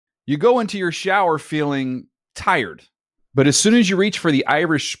You go into your shower feeling tired, but as soon as you reach for the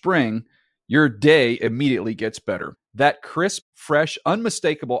Irish Spring, your day immediately gets better. That crisp, fresh,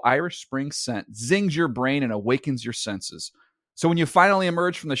 unmistakable Irish Spring scent zings your brain and awakens your senses. So when you finally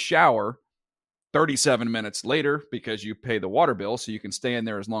emerge from the shower 37 minutes later, because you pay the water bill so you can stay in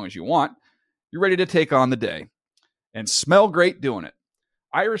there as long as you want, you're ready to take on the day and smell great doing it.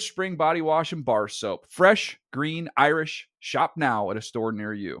 Irish Spring Body Wash and Bar Soap. Fresh, green, Irish. Shop now at a store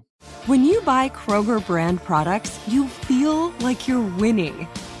near you. When you buy Kroger brand products, you feel like you're winning.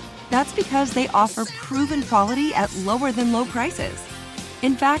 That's because they offer proven quality at lower than low prices.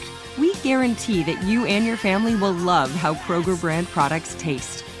 In fact, we guarantee that you and your family will love how Kroger brand products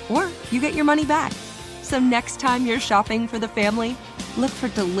taste, or you get your money back. So next time you're shopping for the family, look for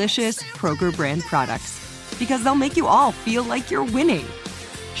delicious Kroger brand products, because they'll make you all feel like you're winning.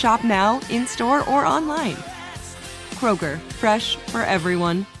 Shop now, in-store, or online. Kroger, fresh for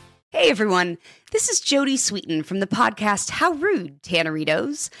everyone. Hey everyone, this is Jody Sweeten from the podcast How Rude,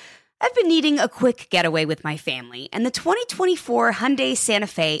 Tanneritos. I've been needing a quick getaway with my family, and the 2024 Hyundai Santa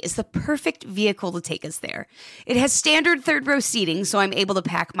Fe is the perfect vehicle to take us there. It has standard third-row seating, so I'm able to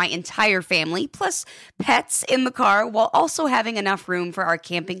pack my entire family, plus pets, in the car, while also having enough room for our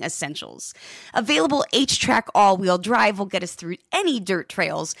camping essentials. Available H-Track all-wheel drive will get us through any dirt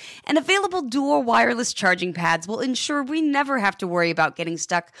trails, and available dual wireless charging pads will ensure we never have to worry about getting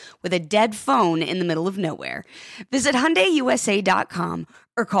stuck with a dead phone in the middle of nowhere. Visit HyundaiUSA.com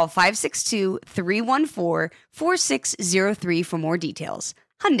or call 562-314-4603 for more details.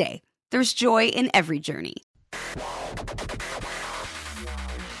 Hyundai, there's joy in every journey.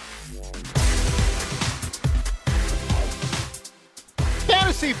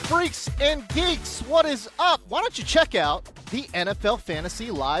 Fantasy freaks and geeks, what is up? Why don't you check out the NFL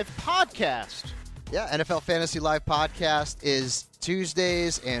Fantasy Live podcast? Yeah, NFL Fantasy Live podcast is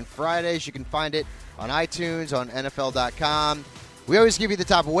Tuesdays and Fridays. You can find it on iTunes, on NFL.com. We always give you the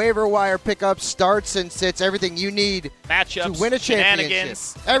top waiver wire pickups, starts and sits, everything you need matchups, to win a championship.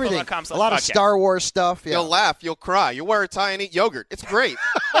 Everything. A lot of Star Wars stuff. Yeah. You'll laugh. You'll cry. You'll wear a tie and eat yogurt. It's great.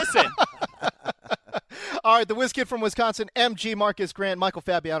 Listen. All right, the whiz kid from Wisconsin, MG, Marcus Grant, Michael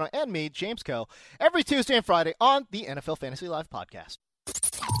Fabiano, and me, James Coe, every Tuesday and Friday on the NFL Fantasy Live podcast.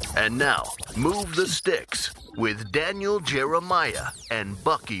 And now, Move the Sticks with Daniel Jeremiah and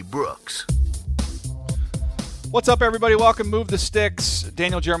Bucky Brooks. What's up, everybody? Welcome, Move the Sticks.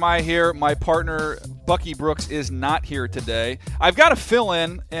 Daniel Jeremiah here. My partner, Bucky Brooks, is not here today. I've got to fill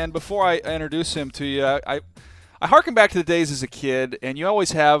in, and before I introduce him to you, I harken back to the days as a kid, and you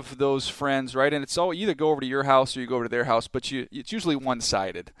always have those friends, right? And it's all, you either go over to your house or you go over to their house, but it's usually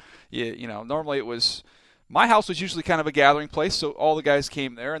one-sided. You know, normally it was, my house was usually kind of a gathering place, so all the guys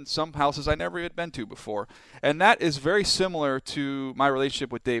came there, and some houses I never had been to before. And that is very similar to my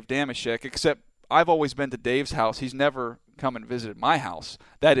relationship with Dave Damashek, except I've always been to Dave's house. He's never come and visited my house.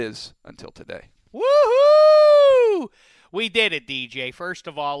 That is, until today. Woohoo! We did it, DJ. First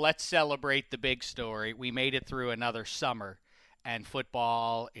of all, let's celebrate the big story. We made it through another summer, and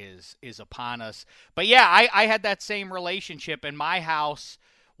football is upon us. But yeah, I had that same relationship, and my house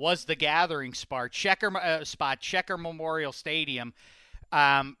was the gathering spot, Checker Memorial Stadium.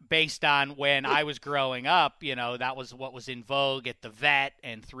 Based on when I was growing up, you know, that was what was in vogue at the Vet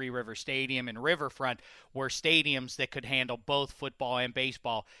and Three River Stadium and Riverfront were stadiums that could handle both football and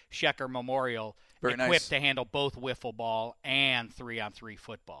baseball. Checker Memorial Very equipped nice. to handle both wiffle ball and 3-on-3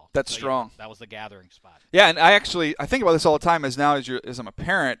 football. That's So, strong. Yeah, that was the gathering spot. Yeah, and I think about this all the time as I'm a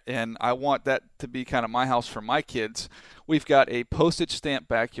parent, and I want that to be kind of my house for my kids. We've got a postage stamp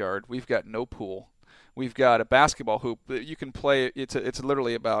backyard. We've got no pool. We've got a basketball hoop that you can play. It's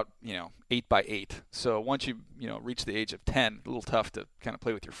literally about 8 by 8. So once you reach the age of 10, a little tough to kind of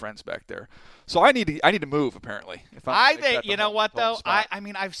play with your friends back there. So I need to move apparently. I think I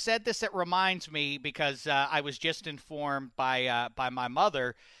mean I've said this. It reminds me because I was just informed by my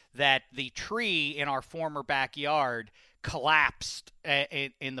mother that the tree in our former backyard collapsed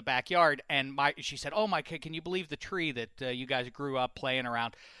in the backyard, and she said, "Oh my kid, can you believe the tree that you guys grew up playing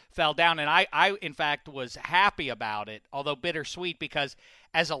around fell down?" And I in fact was happy about it, although bittersweet, because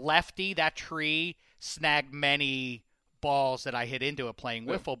as a lefty, that tree snagged many balls that I hit into it playing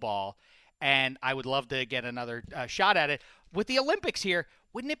wiffle ball, and I would love to get another shot at it. With the Olympics here,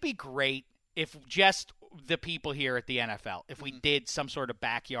 wouldn't it be great if just the people here at the NFL, if we did some sort of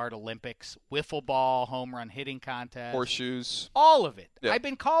backyard Olympics, wiffle ball, home run hitting contest, horseshoes, all of it. Yeah. I've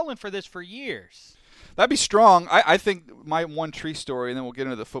been calling for this for years. That'd be strong. I think my one tree story, and then we'll get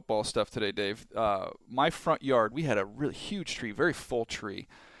into the football stuff today, Dave. My front yard, we had a really huge tree, very full tree.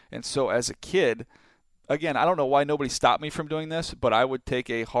 And so as a kid, again, I don't know why nobody stopped me from doing this, but I would take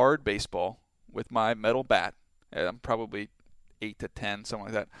a hard baseball with my metal bat, and I'm probably 8 to 10, something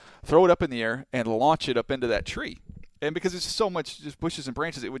like that, throw it up in the air and launch it up into that tree. And because it's so much just bushes and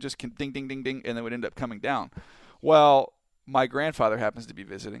branches, it would just ding, ding, ding, ding, and then would end up coming down. Well, my grandfather happens to be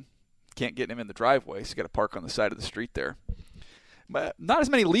visiting. Can't get him in the driveway, so he's got to park on the side of the street there. But not as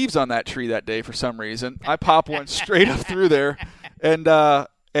many leaves on that tree that day for some reason. I pop one straight up through there and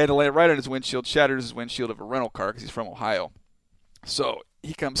it landed right on his windshield, shattered his windshield of a rental car because he's from Ohio. So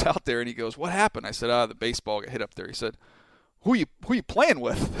he comes out there and he goes, "What happened?" I said, "The baseball got hit up there." He said, Who you playing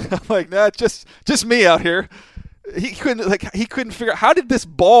with?" I'm like, "Nah, just me out here." He couldn't figure out, how did this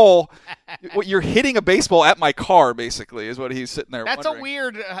ball, you're hitting a baseball at my car, basically, is what he's sitting there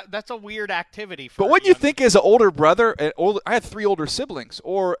wondering. That's a weird activity. But wouldn't you think, as an older brother, I had 3 older siblings,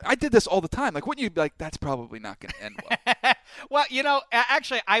 or I did this all the time, like, wouldn't you be like, that's probably not going to end well? Well,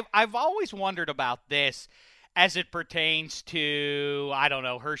 actually, I've always wondered about this as it pertains to, I don't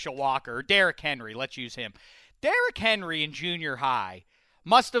know, Herschel Walker or Derrick Henry. Let's use him. Derrick Henry in junior high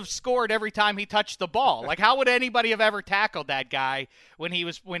must have scored every time he touched the ball. Like, how would anybody have ever tackled that guy when he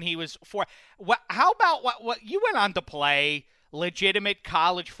was 4? How about what you went on to play legitimate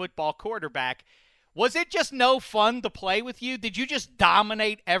college football quarterback? Was it just no fun to play with you? Did you just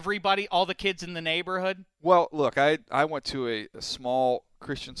dominate everybody, all the kids in the neighborhood? Well, look, I went to a small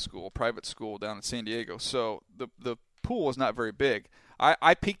Christian school, private school down in San Diego, so the pool was not very big.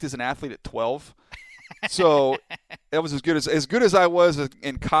 I peaked as an athlete at 12. So that was as good as I was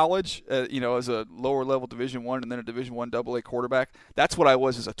in college, as a lower level Division I and then a Division I AA quarterback. That's what I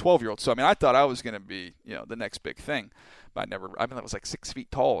was as a 12-year-old. So I mean, I thought I was going to be, the next big thing. But I was like 6 feet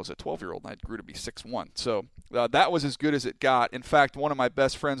tall as a 12-year-old, and I grew to be 6'1". So that was as good as it got. In fact, one of my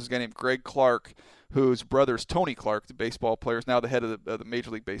best friends is a guy named Greg Clark, whose brother is Tony Clark, the baseball player, is now the head of the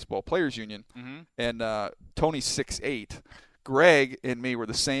Major League Baseball Players Union. Mm-hmm. And Tony's 6'8". Greg and me were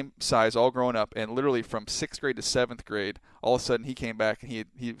the same size all growing up, and literally from 6th grade to 7th grade, all of a sudden he came back and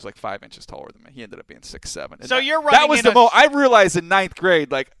he was like 5 inches taller than me. He ended up being 6'7". So you're running. That was the most. I realized in 9th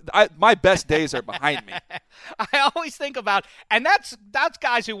grade, my best days are behind me. I always think about, and that's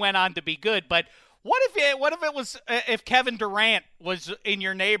guys who went on to be good, but. What if it was if Kevin Durant was in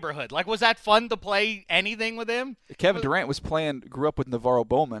your neighborhood? Like, was that fun to play anything with him? Kevin Durant grew up with Navarro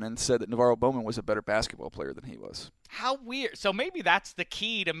Bowman and said that Navarro Bowman was a better basketball player than he was. How weird. So maybe that's the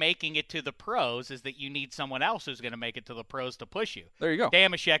key to making it to the pros, is that you need someone else who's going to make it to the pros to push you. There you go.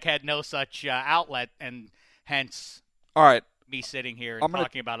 Damashek had no such outlet, and hence all right, me sitting here and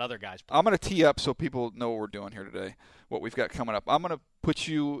talking about other guys. I'm going to tee up so people know what we're doing here today, what we've got coming up. I'm going to put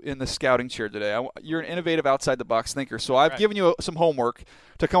you in the scouting chair today. You're an innovative outside-the-box thinker, so I've given you some homework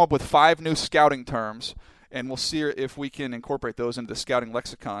to come up with 5 new scouting terms, and we'll see if we can incorporate those into the scouting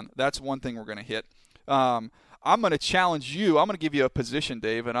lexicon. That's one thing we're going to hit. I'm going to challenge you. I'm going to give you a position,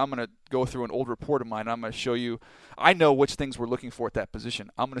 Dave, and I'm going to go through an old report of mine. I'm going to show you. I know which things we're looking for at that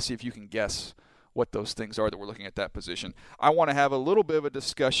position. I'm going to see if you can guess what those things are that we're looking at that position. I want to have a little bit of a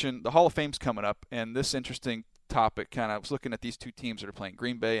discussion. The Hall of Fame's coming up, and this interesting topic I was looking at these 2 teams that are playing,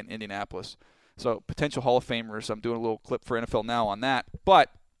 Green Bay and Indianapolis. So potential Hall of Famers. I'm doing a little clip for NFL Now on that.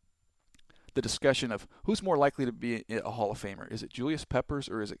 But the discussion of who's more likely to be a Hall of Famer. Is it Julius Peppers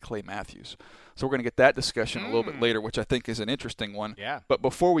or is it Clay Matthews? So we're going to get that discussion a little bit later, which I think is an interesting one. Yeah. But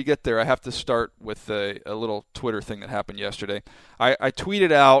before we get there, I have to start with a little Twitter thing that happened yesterday. I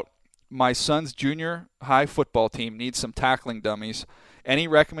tweeted out, my son's junior high football team needs some tackling dummies. Any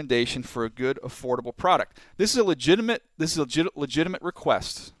recommendation for a good, affordable product? This is a legitimate legitimate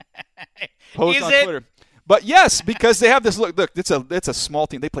request posed on Twitter. But yes, because they have this look. It's a small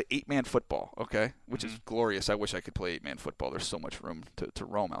team. They play 8-man football, okay, which is glorious. I wish I could play 8-man football. There's so much room to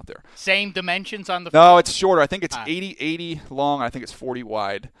roam out there. Same dimensions on the. No, it's shorter. I think it's 80 long. I think it's 40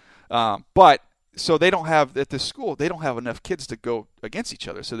 wide. But. So they don't have, at this school, they don't have enough kids to go against each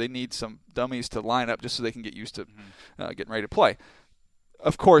other. So they need some dummies to line up just so they can get used to getting ready to play.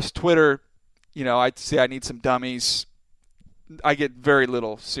 Of course, Twitter, I'd say I need some dummies. I get very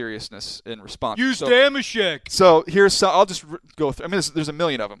little seriousness in response. Use Damashek. So here's some. I'll just go through. I mean, there's a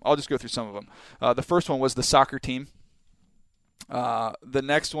million of them. I'll just go through some of them. The first one was the soccer team. The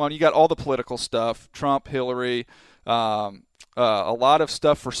next one, you got all the political stuff, Trump, Hillary, a lot of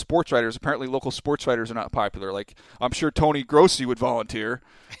stuff for sports writers. Apparently local sports writers are not popular. Like, I'm sure Tony Grossi would volunteer.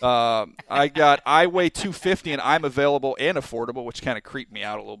 I got I weigh 250 and I'm available and affordable, which kind of creeped me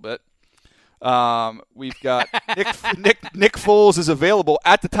out a little bit. We've got Nick Foles is available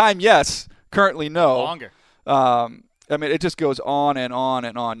at the time. Yes. Currently, no. Longer. I mean, it just goes on and on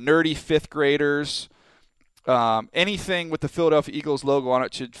and on. Nerdy 5th graders. Anything with the Philadelphia Eagles logo on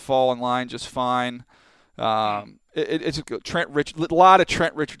it should fall in line just fine. It's a lot of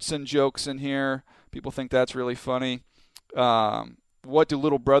Trent Richardson jokes in here. People think that's really funny. What do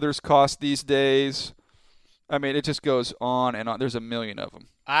little brothers cost these days? I mean, it just goes on and on. There's a million of them.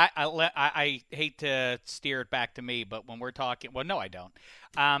 I hate to steer it back to me, but when we're talking, well, no, I don't.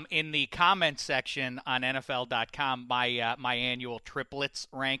 In the comments section on NFL.com, my annual triplets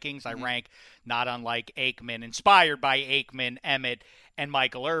rankings, I rank not unlike Aikman, inspired by Aikman, Emmett, and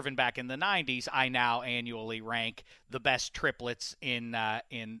Michael Irvin back in the 90s. I now annually rank the best triplets in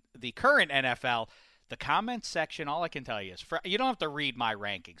the current NFL. The comments section, all I can tell you is you don't have to read my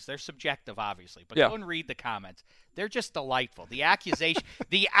rankings. They're subjective, obviously, but go and read the comments. They're just delightful. The accusation,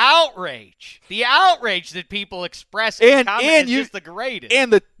 the outrage that people express in comments is just the greatest.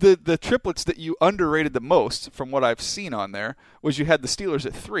 And the triplets that you underrated the most, from what I've seen on there, was you had the Steelers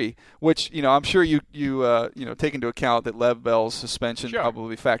at 3, which I'm sure you take into account that Lev Bell's suspension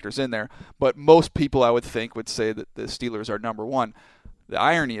probably factors in there. But most people, I would think, would say that the Steelers are number 1. The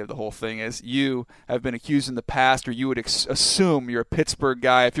irony of the whole thing is you have been accused in the past, or you would assume you're a Pittsburgh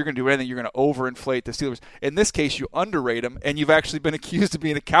guy. If you're going to do anything, you're going to overinflate the Steelers. In this case, you underrate them, and you've actually been accused of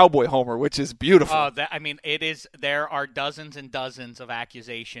being a Cowboy homer, which is beautiful. It is. There are dozens and dozens of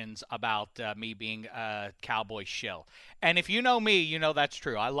accusations about me being a Cowboy shill. And if you know me, you know that's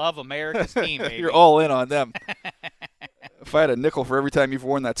true. I love America's team, baby. You're all in on them. If I had a nickel for every time you've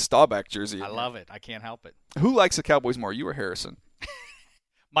worn that Staubach jersey. I love it. I can't help it. Who likes the Cowboys more, you or Harrison?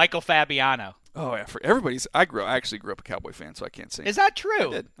 Michael Fabiano. Oh, yeah. For everybody's, I actually grew up a Cowboy fan, so I can't say. Is that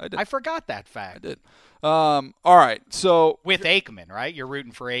true? I did. I forgot that fact. I did. All right. So with Aikman, right? You're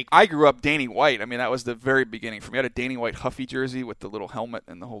rooting for Aikman. I grew up Danny White. I mean, that was the very beginning for me. I had a Danny White Huffy jersey with the little helmet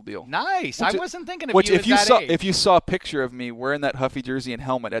and the whole deal. Nice. I wasn't thinking of you as that age. If you saw a picture of me wearing that Huffy jersey and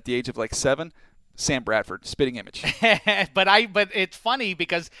helmet at the age of like 7, Sam Bradford, spitting image. But it's funny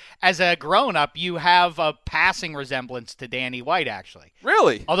because as a grown-up, you have a passing resemblance to Danny White, actually.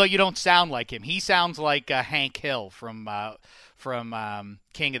 Really? Although you don't sound like him. He sounds like Hank Hill from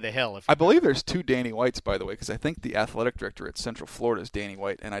King of the Hill. I believe there's 2 Danny Whites, by the way, because I think the athletic director at Central Florida is Danny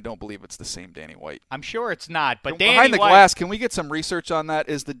White, and I don't believe it's the same Danny White. I'm sure it's not. But behind the glass, can we get some research on that?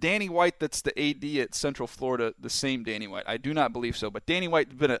 Is the Danny White that's the AD at Central Florida the same Danny White? I do not believe so. But Danny White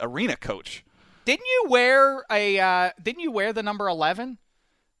has been an arena coach. Didn't you wear the number 11?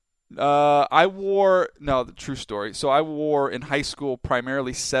 The true story. So I wore in high school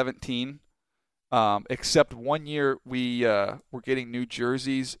primarily 17, except one year we were getting new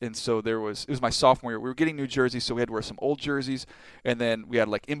jerseys, and so it was my sophomore year. We were getting new jerseys, so we had to wear some old jerseys, and then we had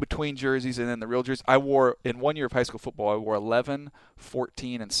like in between jerseys, and then the real jerseys. I wore in 1 year of high school football. I wore 11,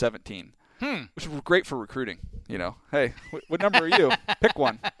 14, and 17. Which was great for recruiting, Hey, what number are you? Pick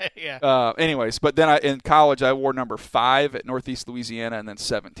one. Yeah. Anyways, but then in college, I wore number 5 at Northeast Louisiana and then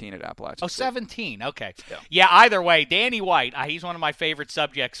 17 at Appalachian State. 17. Okay. Yeah, either way, Danny White, he's one of my favorite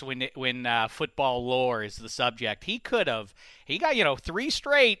subjects when football lore is the subject. He got 3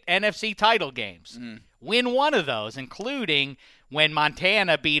 straight NFC title games. Win one of those, including when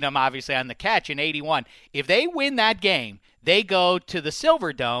Montana beat him, obviously, on the catch in 81. If they win that game, they go to the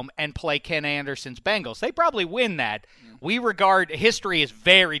Silverdome and play Ken Anderson's Bengals. They probably win that. We regard history as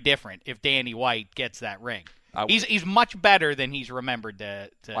very different if Danny White gets that ring. He's much better than he's remembered to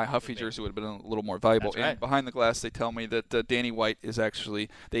my Huffy jersey would have been a little more valuable. That's right. And behind the glass, they tell me that Danny White is actually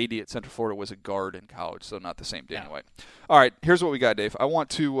the AD at Central Florida was a guard in college, so not the same Danny White. All right, here's what we got, Dave. I want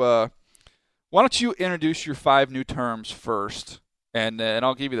to why don't you introduce your 5 new terms first, and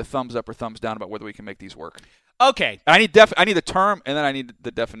I'll give you the thumbs up or thumbs down about whether we can make these work. Okay. I need the term, and then I need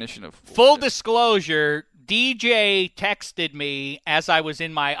the definition of. Full disclosure, DJ texted me as I was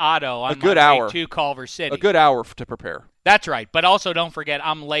in my auto on my way to Culver City. A good hour to prepare. That's right. But also don't forget,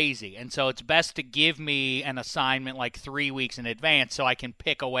 I'm lazy, and so it's best to give me an assignment like 3 weeks in advance so I can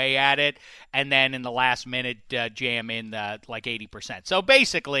pick away at it, and then in the last minute jam in like 80%. So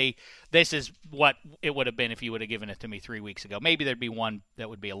basically, this is what it would have been if you would have given it to me 3 weeks ago. Maybe there'd be one that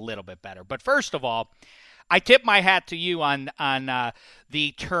would be a little bit better. But first of all, I tip my hat to you on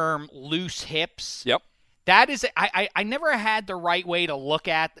the term loose hips. Yep. That is, I never had the right way to look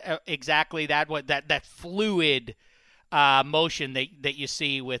at exactly that fluid motion that you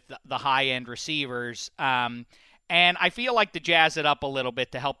see with the high end receivers. And I feel like to jazz it up a little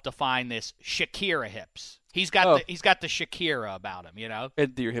bit to help define this, Shakira hips. He's got the Shakira about him,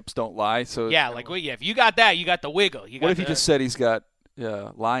 And your hips don't lie. So yeah, if you got that, you got the wiggle. What if he just said he's got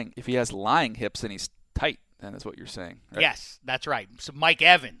lying? If he has lying hips, then he's tight. Then is what you're saying, right? Yes, that's right. So Mike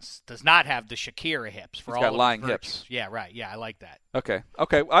Evans does not have the Shakira hips for He's all got lying hips. Yeah, right. Yeah, I like that. Okay.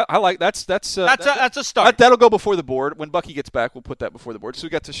 I like that's a start. That'll go before the board. When Bucky gets back, we'll put that before the board. So we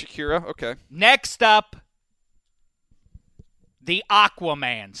got to Shakira. Okay. Next up, The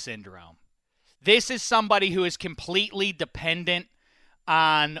Aquaman syndrome. This is somebody who is completely dependent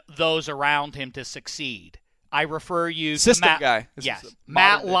on those around him to succeed. I refer you System to Matt, guy. yes,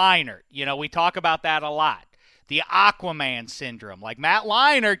 Matt Leinart. You know, we talk about that a lot. The Aquaman syndrome. Like Matt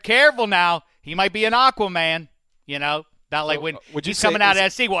Leinart, careful now. He might be an Aquaman, you know. Not like when he's coming out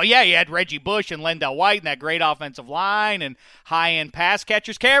of SC. Well, yeah, you had Reggie Bush and Lendell White and that great offensive line and high-end pass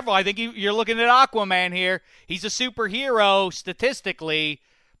catchers. Careful, I think you're looking at Aquaman here. He's a superhero statistically,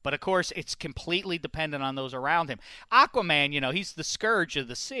 but, of course, it's completely dependent on those around him. Aquaman, you know, he's the scourge of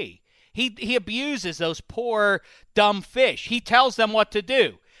the sea. He abuses those poor, dumb fish. He tells them what to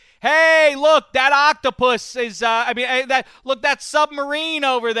do. Hey, look, that octopus is, that submarine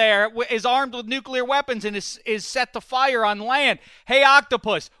over there is armed with nuclear weapons and is set to fire on land. Hey,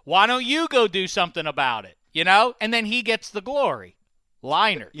 octopus, why don't you go do something about it? You know? And then he gets the glory.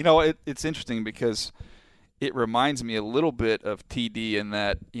 Leinart. You know, it's interesting because it reminds me a little bit of TD in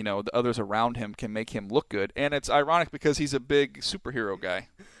that, you know, the others around him can make him look good. And it's ironic because he's a big superhero guy.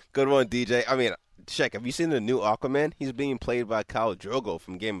 Good one, DJ. I mean, check. Have you seen the new Aquaman? He's being played by Khal Drogo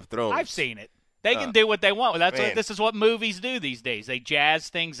from Game of Thrones. I've seen it. They can do what they want. This is what movies do these days. They jazz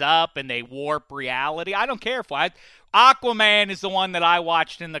things up and they warp reality. I don't care Aquaman is the one that I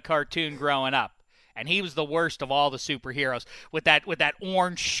watched in the cartoon growing up. And he was the worst of all the superheroes with that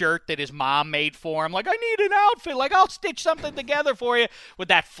orange shirt that his mom made for him. Like, I need an outfit. Like, I'll stitch something together for you with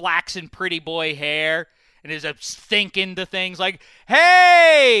that flaxen pretty boy hair. And is thinking to things like,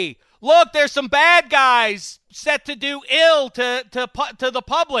 hey, look, there's some bad guys set to do ill to the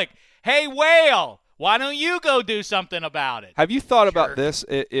public. Hey, Whale, why don't you go do something about it? Have you thought about this?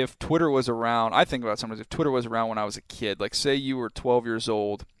 If Twitter was around, I think about sometimes if Twitter was around when I was a kid, like say you were 12 years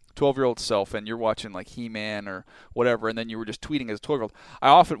old, 12-year-old self, and you're watching like He-Man or whatever, and then you were just tweeting as a 12-year-old. I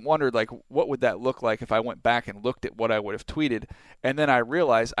often wondered, like, what would that look like if I went back and looked at what I would have tweeted? And then I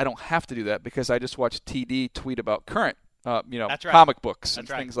realized I don't have to do that because I just watched TD tweet about current, comic books and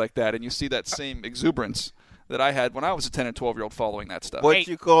things like that, and you see that same exuberance that I had when I was a 10 and 12-year-old following that stuff. What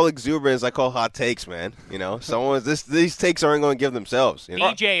you call exuberance, I call hot takes, man. You know, these takes aren't going to give themselves. You know?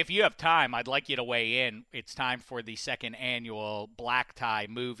 DJ, if you have time, I'd like you to weigh in. It's time for the second annual Black Tie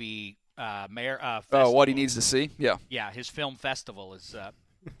movie festival. What he needs to see? Yeah. Yeah, his film festival is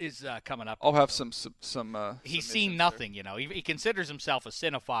coming up. I'll have some. He's seen nothing, you know. He considers himself a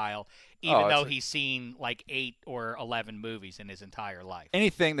cinephile, even though he's seen like 8 or 11 movies in his entire life.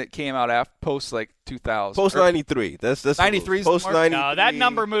 Anything that came out after post like 2000, post 93. That's 93. Post 93. No, that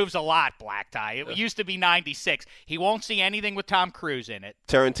number moves a lot. Black Tie. It used to be 96. He won't see anything with Tom Cruise in it.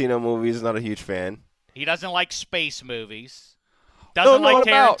 Tarantino movies. Not a huge fan. He doesn't like space movies. Doesn't like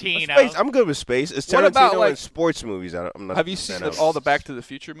Tarantino. Space, I'm good with space. It's Tarantino and sports movies. I'm not. Have you seen all the Back to the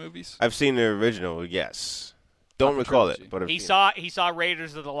Future movies? I've seen the original. Yes. Don't recall it, but he saw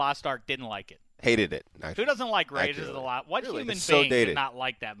Raiders of the Lost Ark. Didn't like it. Hated it. Who doesn't like Raiders of the Lost? What human being did not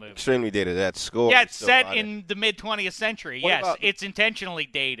like that movie? Extremely dated. That score. Yeah, it's set in the mid 20th century. Yes, it's intentionally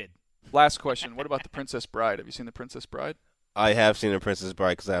dated. Last question. What about The Princess Bride? Have you seen The Princess Bride? I have seen The Princess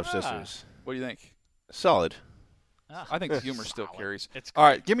Bride because I have sisters. What do you think? Solid. I think the humor still carries. All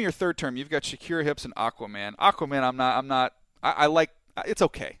right, give me your third term. You've got Shakira Hips and Aquaman. Aquaman, I like. It's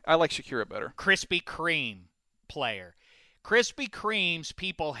okay. I like Shakira better. Krispy Kreme player. Krispy Kreme's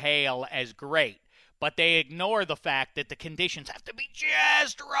people hail as great, but they ignore the fact that the conditions have to be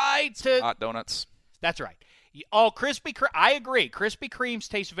just right to hot donuts. That's right. Oh, Krispy Kreme. I agree. Krispy Kremes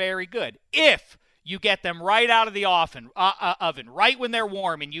taste very good if you get them right out of the oven, right when they're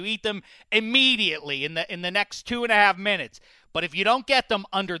warm, and you eat them immediately in the next 2.5 minutes. But if you don't get them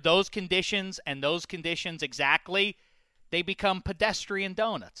under those conditions and those conditions exactly, they become pedestrian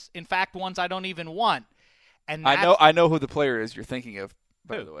donuts. In fact, ones I don't even want. And I know who the player is you're thinking of.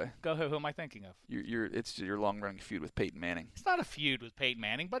 By the way, go. Who am I thinking of? It's your long-running feud with Peyton Manning. It's not a feud with Peyton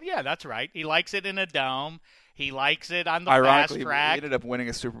Manning, but yeah, that's right. He likes it in a dome. He likes it on the fast track. He ended up winning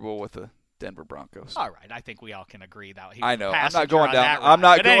a Super Bowl with the Denver Broncos. All right, I think we all can agree that he. I know. I'm not going down. I'm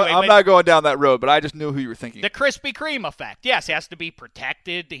not going down that road. But I just knew who you were thinking. The Krispy Kreme effect. Yes, he has to be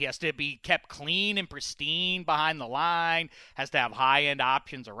protected. He has to be kept clean and pristine behind the line. Has to have high-end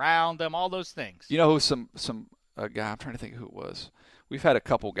options around him. All those things. You know who some guy? I'm trying to think who it was. We've had a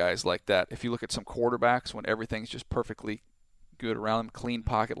couple guys like that. If you look at some quarterbacks, when everything's just perfectly good around them, clean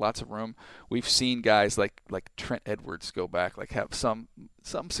pocket, lots of room. We've seen guys like Trent Edwards go back, like have some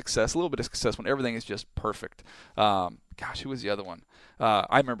success, a little bit of success when everything is just perfect. Who was the other one?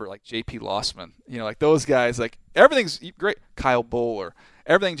 I remember like J.P. Lossman. You know, like those guys, like everything's great. Kyle Bowler,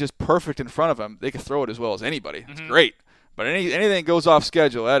 everything's just perfect in front of them. They can throw it as well as anybody. It's great. But anything goes off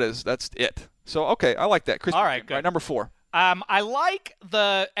schedule, that's it. So okay, I like that. All right, good. Right, number 4. I like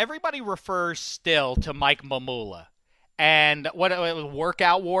everybody refers still to Mike Mamula. And what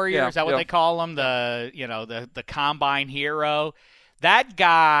workout warrior, is that what they call him? The combine hero. That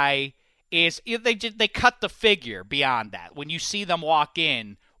guy is they cut the figure beyond that. When you see them walk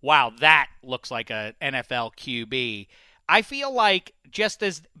in, wow, that looks like a NFL QB. I feel like just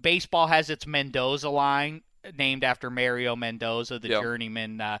as baseball has its Mendoza line, named after Mario Mendoza, the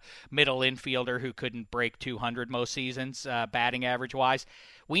journeyman middle infielder who couldn't break 200 most seasons, batting average-wise,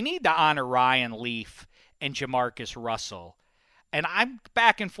 we need to honor Ryan Leaf and Jamarcus Russell. And I'm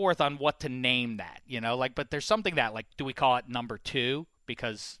back and forth on what to name that, but there's something that, do we call it number 2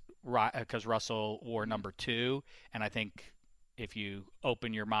 because Russell wore number 2? And I think if you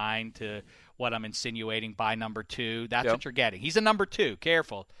open your mind to what I'm insinuating by number 2, that's what you're getting. He's a number 2.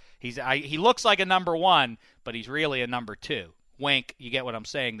 Careful. He looks like a number 1, but he's really a number 2. Wink. You get what I'm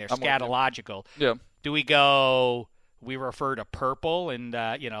saying there. Scatological. Yeah. Do we refer to purple and,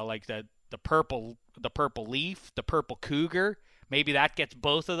 the purple leaf, the purple cougar? Maybe that gets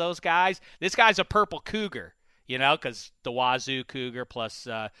both of those guys. This guy's a purple cougar, because the Wazoo Cougar plus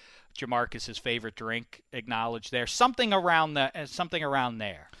Jamarcus's favorite drink acknowledged there. Something around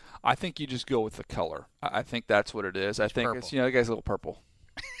there. I think you just go with the color. I think that's what it is. I think purple. It's the guy's a little purple.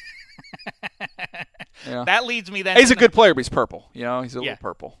 That leads me then. He's a good player, but he's purple. He's a little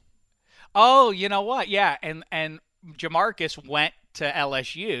purple. Oh, you know what? Yeah, and Jamarcus went to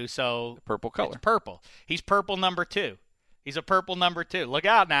LSU, so the purple color. It's purple. He's purple number 2. He's a purple number 2. Look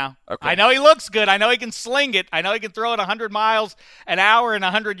out now. Okay. I know he looks good. I know he can sling it. I know he can throw it 100 miles an hour and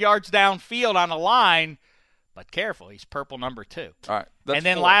 100 yards downfield on a line. But careful, he's purple number 2. All right. And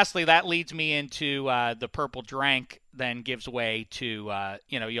then 4. lastly, that leads me into the purple drank then gives way to,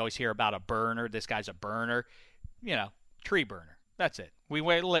 you always hear about a burner. This guy's a burner. Tree burner. That's it.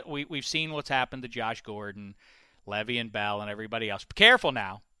 We've seen what's happened to Josh Gordon, Le'Veon Bell, and everybody else. Careful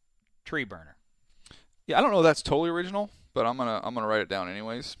now. Tree burner. Yeah, I don't know if that's totally original, but I'm gonna write it down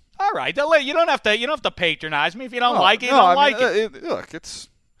anyways. All right, you don't have to patronize me if you don't like it. You don't like it. Look, it's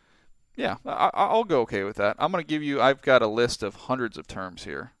I'll go okay with that. I'm gonna give you. I've got a list of hundreds of terms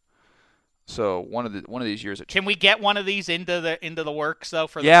here. So one of these years. Can we get one of these into the works though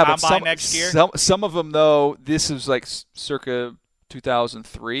for the combine next year? Some of them though, this is like circa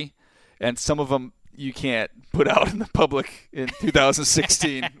 2003, and some of them you can't put out in the public in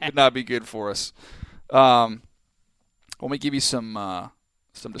 2016. Would not be good for us. Let me give you some.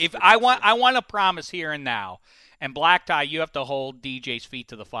 If I want to promise here and now, and Black Tie, you have to hold DJ's feet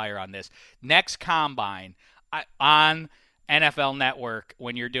to the fire on this. Next combine on NFL Network,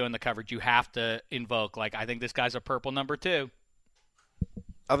 when you're doing the coverage, you have to invoke I think this guy's a purple number 2.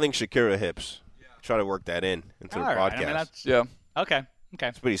 I think Shakira hips. Try to work that into the podcast. Okay.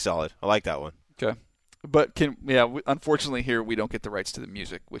 It's pretty solid. I like that one. Okay. But unfortunately here we don't get the rights to the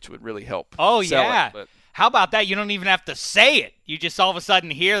music, which would really help. Oh sell yeah. It, but how about that? You don't even have to say it. You just all of a sudden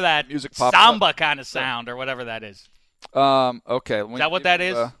hear that music samba kind of sound or whatever that is. Okay. Is that what that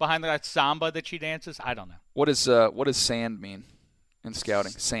is behind that samba that she dances? I don't know. What does sand mean in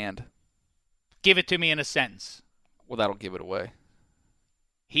scouting? Sand. Give it to me in a sentence. Well, that'll give it away.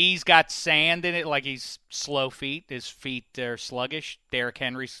 He's got sand in it, like he's slow feet. His feet are sluggish. Derrick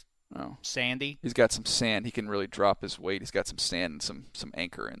Henry's sandy. He's got some sand. He can really drop his weight. He's got some sand and some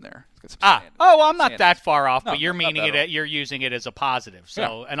anchor in there. He's got some sand. Well, I'm not that far off, but you're meaning it. You're using it as a positive.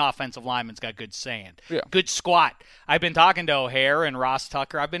 So an offensive lineman's got good sand. Yeah. Good squat. I've been talking to O'Hare and Ross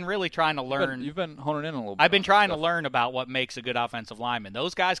Tucker. I've been really trying to learn. You've been honing in a little bit. I've been trying to learn about what makes a good offensive lineman.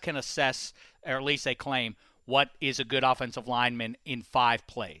 Those guys can assess, or at least they claim, what is a good offensive lineman in 5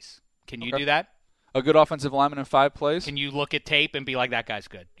 plays. Can you do that? A good offensive lineman in 5 plays? Can you look at tape and be like, that guy's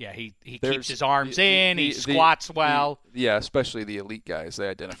good? Yeah, he keeps his arms in, he squats well. Especially the elite guys. They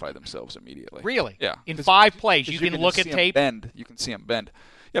identify themselves immediately. Really? Yeah. In 5 plays, you can look at tape? You can see them bend.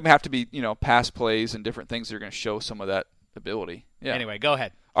 Yeah, have to be, pass plays and different things that are going to show some of that ability. Yeah. Anyway, go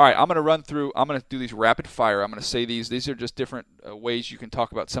ahead. All right, I'm going to do these rapid fire. I'm going to say these. These are just different ways you can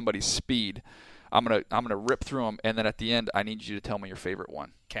talk about somebody's speed. I'm gonna rip through them, and then at the end, I need you to tell me your favorite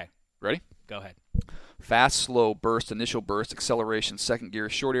one. Okay. Ready? Go ahead. Fast, slow, burst, initial burst, acceleration, second gear,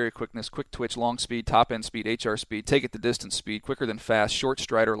 short area quickness, quick twitch, long speed, top end speed, HR speed, take it the distance speed, quicker than fast, short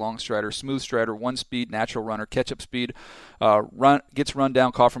strider, long strider, smooth strider, one speed, natural runner, catch up speed, gets run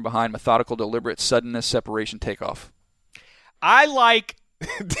down, caught from behind, methodical, deliberate, suddenness, separation, takeoff. I like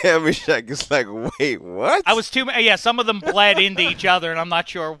Damn, Shaq is like, wait, what? I was some of them bled into each other, and I'm not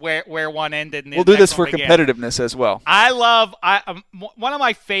sure where one ended. And we'll do this for competitiveness as well. One of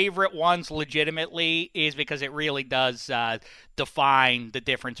my favorite ones legitimately is because it really does define the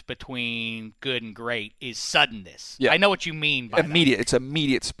difference between good and great is suddenness. Yeah. I know what you mean by immediate. It's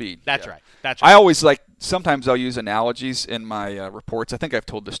immediate speed. That's right. I always sometimes I'll use analogies in my reports. I think I've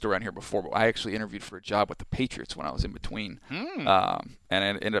told this story on here before, but I actually interviewed for a job with the Patriots when I was in between. And I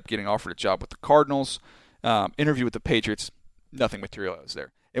ended up getting offered a job with the Cardinals. Interview with the Patriots, nothing materialized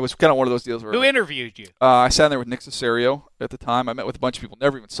there. It was kind of one of those deals where... Who interviewed you? I sat there with Nick Caserio at the time. I met with a bunch of people,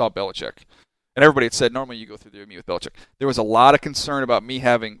 never even saw Belichick. And everybody had said, normally you go through there and meet with Belichick. There was a lot of concern about me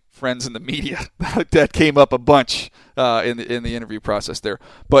having friends in the media. That came up a bunch in the interview process there.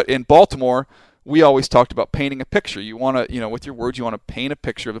 But in Baltimore, we always talked about painting a picture. You want to, with your words, you want to paint a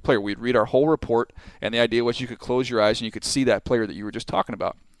picture of the player. We'd read our whole report, and the idea was you could close your eyes and you could see that player that you were just talking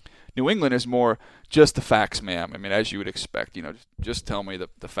about. New England is more just the facts, ma'am. I mean, as you would expect, just tell me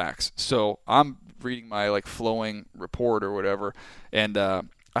the facts. So I'm reading my flowing report or whatever, and I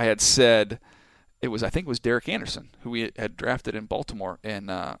had said I think it was Derek Anderson who we had drafted in Baltimore, and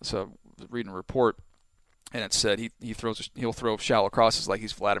so I was reading a report, and it said he'll throw shallow crosses like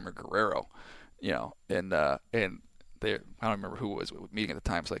he's Vladimir Guerrero, and I don't remember who it was meeting at the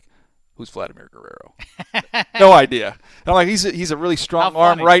time. It's like, who's Vladimir Guerrero? No idea. And I'm like, he's a really strong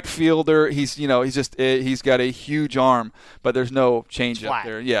arm right fielder. He's he's got a huge arm, but there's no change up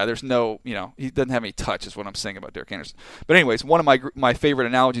there. Yeah, there's no he doesn't have any touch. Is what I'm saying about Derek Anderson. But anyways, one of my favorite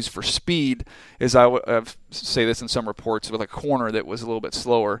analogies for speed is I say this in some reports with a corner that was a little bit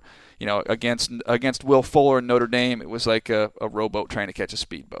slower. Against Will Fuller in Notre Dame, it was like a rowboat trying to catch a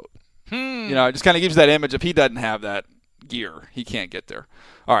speedboat. It just kind of gives you that image. If he doesn't have that gear, he can't get there.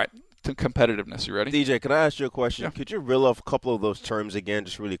 All right. To competitiveness. You ready? DJ, can I ask you a question? Yeah. Could you reel off a couple of those terms again,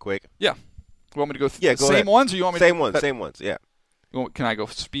 just really quick? Yeah. You want me to go through the go same ahead. ones, or you want me Same to... Same ones, yeah. Can I go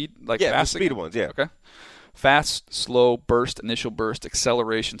speed? Fast speed ones, yeah. Okay. Fast, slow, burst, initial burst,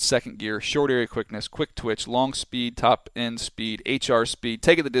 acceleration, second gear, short area quickness, quick twitch, long speed, top end speed, HR speed,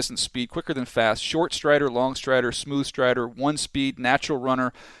 take it the distance speed, quicker than fast, short strider, long strider, smooth strider, one speed, natural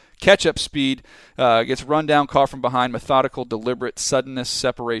runner, catch-up speed, gets run down, caught from behind, methodical, deliberate, suddenness,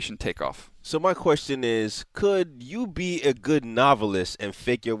 separation, takeoff. So my question is, could you be a good novelist and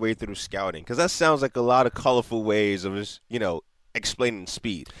fake your way through scouting? Because that sounds like a lot of colorful ways of just, explaining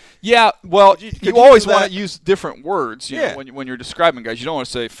speed. Yeah, well, you always want to use different words when you're describing guys. You don't want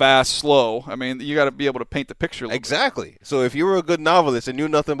to say fast, slow. I mean, you got to be able to paint the picture a little Exactly. Bit. So if you were a good novelist and knew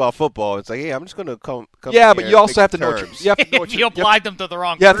nothing about football, it's like, hey, I'm just going to come Yeah, but you also have to know what you have to know what you applied them to the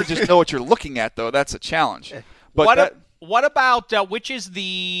wrong You have to just know what you're looking at, though. That's a challenge. But what about which is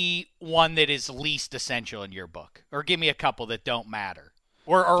the one that is least essential in your book? Or give me a couple that don't matter.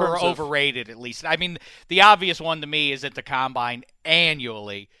 Or overrated, at least. I mean, the obvious one to me is at the Combine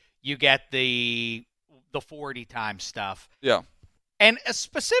annually, you get the 40-time stuff. Yeah. And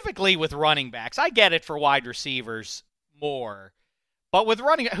specifically with running backs. I get it for wide receivers more. But with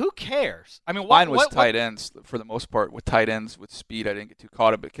running, who cares? I mean, mine was tight ends for the most part. With tight ends, with speed, I didn't get too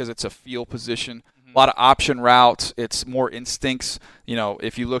caught up because it's a field position. A lot of option routes. It's more instincts.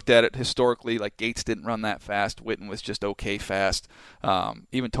 If you looked at it historically, like Gates didn't run that fast. Witten was just okay fast.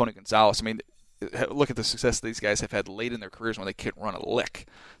 Even Tony Gonzalez. I mean, look at the success these guys have had late in their careers when they can't run a lick.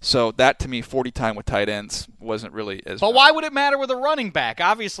 So that, to me, 40 time with tight ends wasn't really as. But why would it matter with a running back?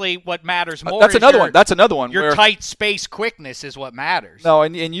 Obviously, what matters more. That's another one. Your tight space quickness is what matters. No,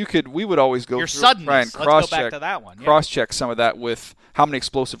 and we would always go your through suddenness. Try and Let's go back to that one. Cross-check some of that with how many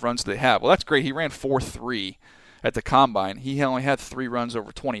explosive runs do they have. Well, that's great. He ran 4.3 at the Combine. He only had 3 runs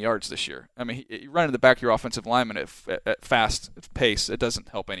over 20 yards this year. I mean, you run in the back of your offensive lineman at fast pace. It doesn't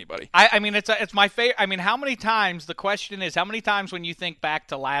help anybody. I mean, it's my favorite. I mean, how many times? The question is, how many times when you think back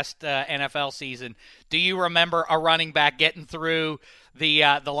to last NFL season, do you remember a running back getting through the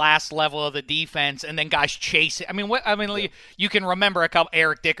last level of the defense and then guys chasing? I mean, you can remember a couple.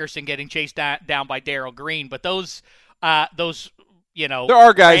 Eric Dickerson getting chased down by Darrell Green, but those. There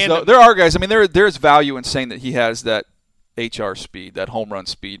are guys, though. There are guys. I mean, there's value in saying that he has that HR speed, that home run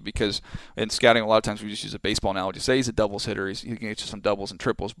speed, because in scouting, a lot of times we just use a baseball analogy. Say he's a doubles hitter. He can get you some doubles and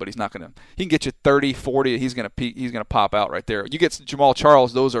triples, but he's not going to – he can get you 30, 40. He's going to pop out right there. You get Jamal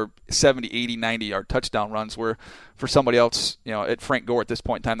Charles, those are 70, 80, 90-yard touchdown runs where for somebody else, at Frank Gore at this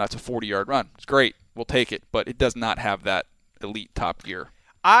point in time, that's a 40-yard run. It's great. We'll take it, but it does not have that elite top gear.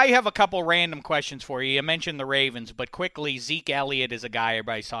 I have a couple random questions for you. You mentioned the Ravens, but quickly, Zeke Elliott is a guy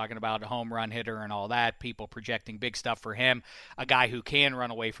everybody's talking about, a home run hitter and all that. People projecting big stuff for him, a guy who can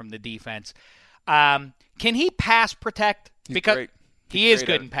run away from the defense. Can he pass protect? He's great. He is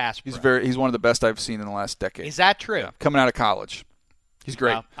good in pass pro. He's one of the best I've seen in the last decade. Is that true? Yeah, coming out of college. He's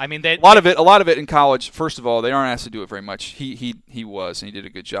great. Well, I mean, a lot of it in college. First of all, they aren't asked to do it very much. He was, and he did a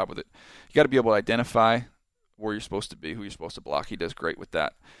good job with it. You got to be able to identify where you're supposed to be, who you're supposed to block. He does great with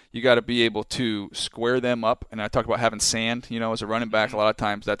that. You got to be able to square them up. And I talk about having sand, as a running back. A lot of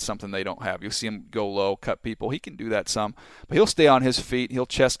times that's something they don't have. You'll see him go low, cut people. He can do that some, but he'll stay on his feet. He'll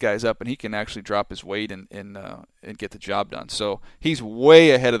chest guys up, and he can actually drop his weight and get the job done. So he's way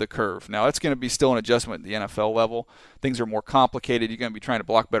ahead of the curve. Now it's going to be still an adjustment at the NFL level. Things are more complicated. You're going to be trying to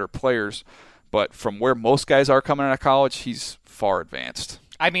block better players, but from where most guys are coming out of college, he's far advanced.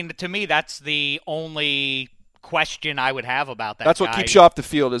 I mean, to me, that's the only question I would have about that. That's guy. what keeps you off the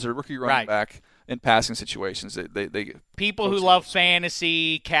field as a rookie running Right. back in passing situations. They People who love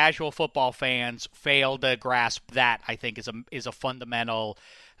fantasy, casual football fans fail to grasp that. I think is a fundamental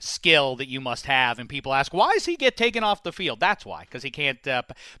skill that you must have. And people ask, why does he get taken off the field? That's why, because he can't.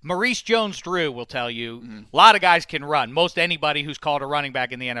 Maurice Jones-Drew will tell you a lot of guys can run. Most anybody who's called a running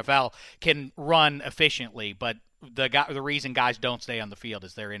back in the NFL can run efficiently, but the reason guys don't stay on the field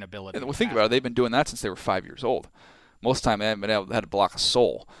is their inability. Well, think about it. They've been doing that since they were 5 years old. Most of the time, they haven't been able to block a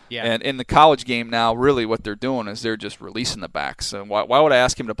soul. Yeah. And in the college game now, really what they're doing is they're just releasing the backs. So why would I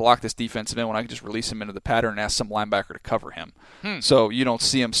ask him to block this defensive end when I can just release him into the pattern and ask some linebacker to cover him? So you don't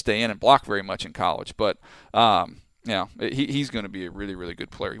see him stay in and block very much in college. But, he's going to be a really, really good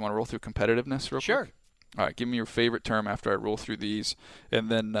player. You want to roll through competitiveness real Sure. quick? All right, give me your favorite term after I roll through these. And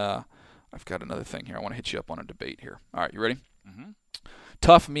then I've got another thing here. I want to hit you up on a debate here. All right, you ready? Mm-hmm.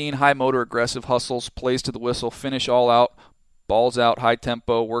 Tough, mean, high motor, aggressive, hustles, plays to the whistle, finish all out, balls out, high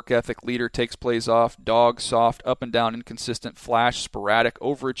tempo, work ethic, leader, takes plays off, dog, soft, up and down, inconsistent, flash, sporadic,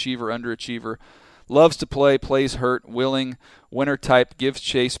 overachiever, underachiever, loves to play, plays hurt, willing, winner type, gives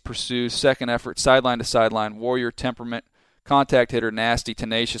chase, pursues, second effort, sideline to sideline, warrior, temperament, contact hitter, nasty,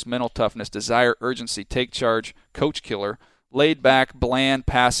 tenacious, mental toughness, desire, urgency, take charge, coach killer, laid back, bland,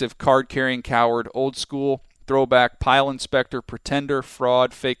 passive, card-carrying coward, old school, throwback, pile inspector, pretender,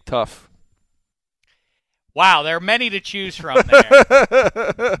 fraud, fake tough. Wow, there are many to choose from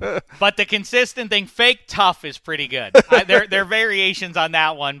there. But the consistent thing, fake tough, is pretty good. There are variations on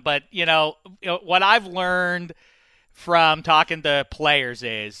that one, but what I've learned from talking to players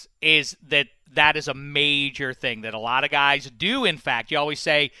is that is a major thing that a lot of guys do. In fact, you always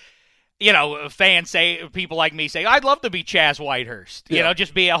say, fans say, people like me say, I'd love to be Chaz Whitehurst,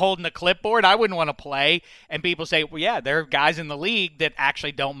 just be holding a clipboard. I wouldn't want to play. And people say, well, yeah, there are guys in the league that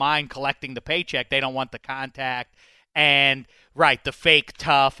actually don't mind collecting the paycheck. They don't want the contact and, the fake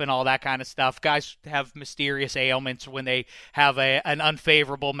tough and all that kind of stuff. Guys have mysterious ailments when they have an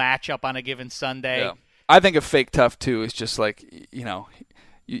unfavorable matchup on a given Sunday. Yeah. I think of fake tough, too, is just like,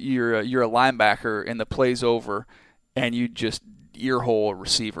 you're a linebacker and the play's over and you just earhole a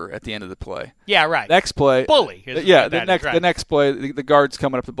receiver at the end of the play. Yeah, right. Next play, bully. The next play, the guard's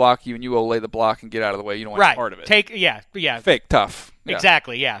coming up to block you, and you will lay the block and get out of the way. You don't want any part of it. Fake tough. Yeah.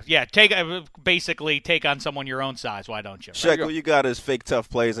 Exactly. Yeah. Basically take on someone your own size. Why don't you? Shaq, what you got as fake tough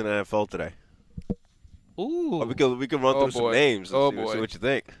plays in the NFL today? Ooh. We can run through some names. See what you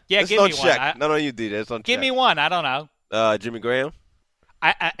think. Yeah, give me Shaq. one. Not on you, DJ. It's on Give Shaq. me one. I don't know. Jimmy Graham.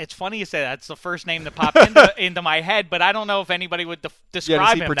 It's funny you say that. It's the first name that popped into my head, but I don't know if anybody would describe him that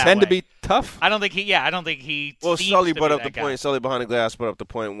way. Does he pretend to be tough? I don't think he. Well, seems Sully to brought be up the that point. guy. Sully behind the glass brought up the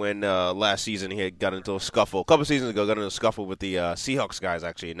point when last season he had got into a scuffle. A couple seasons ago, got into a scuffle with the Seahawks guys.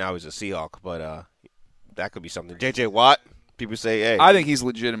 Actually, now he's a Seahawk, but that could be something. J.J. Watt. People say, hey. I think he's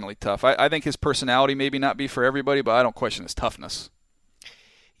legitimately tough. I think his personality maybe not be for everybody, but I don't question his toughness.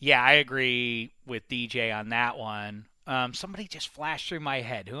 Yeah, I agree with DJ on that one. Somebody just flashed through my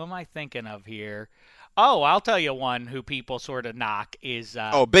head. Who am I thinking of here? Oh, I'll tell you one who people sort of knock is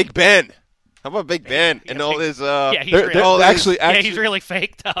Big Ben. How about Big Ben and all his? He's really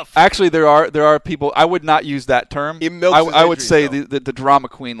fake tough. Actually, there are people. I would not use that term. I would say the drama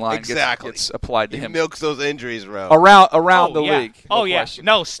queen line gets applied to him. He milks those injuries, bro. Around the league. No question.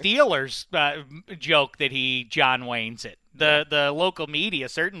 No, Steelers joke that he John Wayne's it. The local media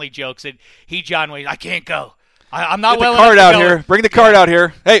certainly jokes that he John Wayne. I can't go. I'm not well enough to go. Bring the card out here.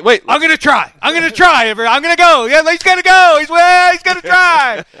 Bring the card out here. Hey, wait. I'm gonna try. I'm gonna go. Yeah, he's gonna go. He's gonna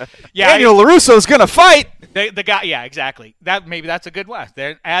try. Yeah, Daniel LaRusso's gonna fight. The guy. Yeah, exactly. That's a good one.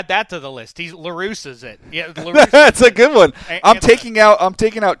 Add that to the list. He's LaRusso's it. Yeah, that's a good one. I'm taking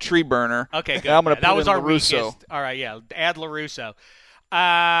out Tree Burner. Okay, good. I'm gonna put that was in our LaRusso. weakest. All right, yeah. Add LaRusso.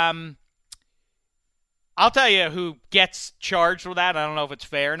 I'll tell you who gets charged with that. I don't know if it's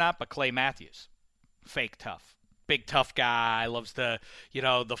fair or not, but Clay Matthews, fake tough. big tough guy, loves the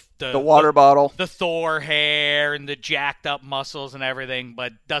water bottle, the Thor hair, and the jacked up muscles and everything,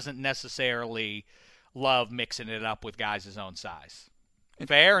 but doesn't necessarily love mixing it up with guys his own size.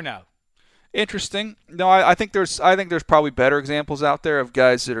 Fair or no? Interesting. No, I think there's probably better examples out there of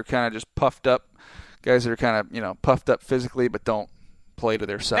guys that are kind of just puffed up, guys that are kind of puffed up physically but don't play to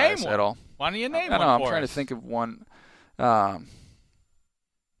their size at all. Why don't you name one? I'm trying to think of one. I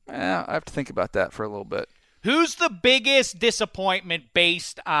have to think about that for a little bit. Who's the biggest disappointment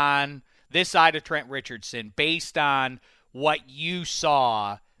based on this side of Trent Richardson, based on what you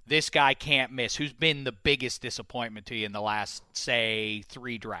saw? This guy can't miss. Who's been the biggest disappointment to you in the last, say,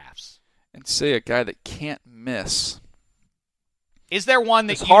 3 drafts? And say a guy that can't miss. Is there one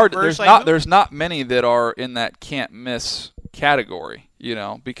that it's hard? Like, there's not many that are in that can't miss category.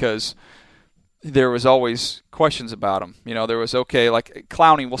 Because there was always questions about him. There was like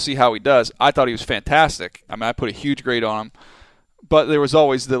Clowney. We'll see how he does. I thought he was fantastic. I mean, I put a huge grade on him, but there was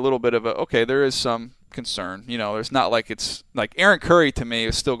always the little bit of there is some concern. There's not like it's like Aaron Curry to me.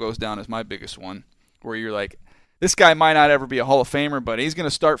 It still goes down as my biggest one, where you're like, this guy might not ever be a Hall of Famer, but he's going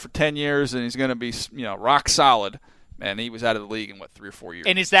to start for 10 years and he's going to be, rock solid. And he was out of the league in 3 or 4 years.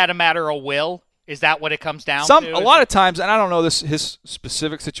 And is that a matter of will? Is that what it comes down to? A lot of times, and I don't know his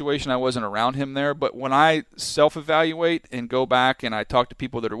specific situation. I wasn't around him there, but when I self-evaluate and go back and I talk to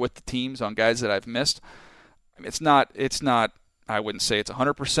people that are with the teams on guys that I've missed, it's not. I wouldn't say it's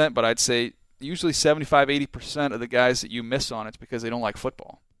 100%, but I'd say usually 75, 80% of the guys that you miss on it's because they don't like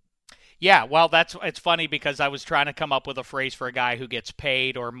football. Yeah, well, it's funny because I was trying to come up with a phrase for a guy who gets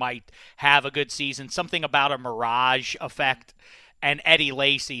paid or might have a good season, something about a mirage effect, and Eddie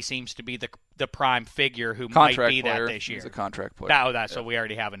Lacy seems to be the prime figure who might be player. That this year. He's a contract player. So we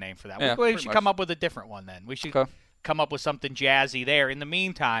already have a name for that. Yeah, we should come up with a different one then. We should come up with something jazzy there. In the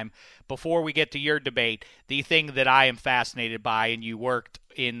meantime, before we get to your debate, the thing that I am fascinated by, and you worked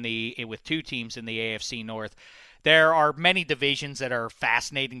with 2 teams in the AFC North, there are many divisions that are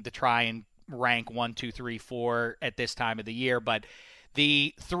fascinating to try and rank 1, 2, 3, 4 at this time of the year, but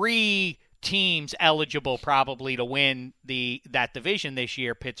the 3 teams eligible probably to win that division this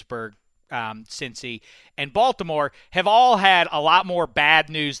year, Pittsburgh, Cincy, and Baltimore, have all had a lot more bad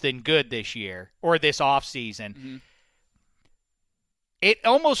news than good this year or this offseason. Mm-hmm. It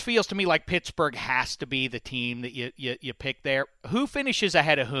almost feels to me like Pittsburgh has to be the team that you pick there. Who finishes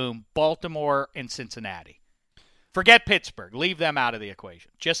ahead of whom? Baltimore and Cincinnati. Forget Pittsburgh. Leave them out of the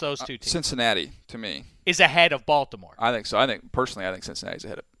equation. Just those 2 teams. Cincinnati, to me, is ahead of Baltimore. I think so. I think Cincinnati's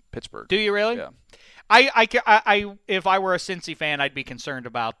ahead of Pittsburgh. Do you really? Yeah. I if I were a Cincy fan, I'd be concerned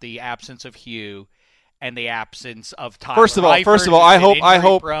about the absence of Hugh and the absence of Tyler. First of all, I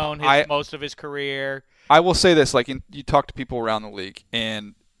hope most of his career. I will say this: you talk to people around the league,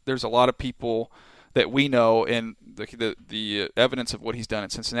 and there's a lot of people that we know, and the evidence of what he's done in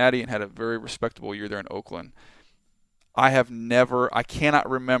Cincinnati, and had a very respectable year there in Oakland. I cannot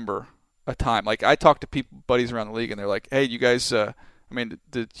remember a time. Like, I talk to buddies around the league, and they're like, hey, you guys,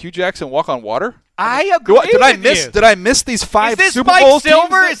 did Hugh Jackson walk on water? I agree Did I miss these 5 Super Mike Bowl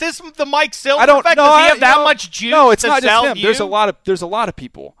Silver? teams? Is this the Mike Silver I don't effect? know. Does he have that much juice? No, it's not just him. You? There's a lot of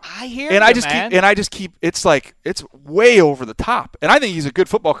people. I hear and you, I just keep it's way over the top. And I think he's a good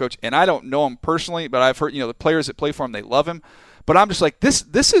football coach, and I don't know him personally, but I've heard, the players that play for him, they love him. But I'm just like, this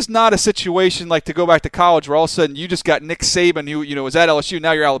is not a situation like to go back to college where all of a sudden you just got Nick Saban, who was at LSU,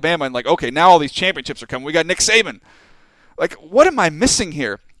 now you're Alabama, and like, okay, now all these championships are coming. We got Nick Saban. Like, what am I missing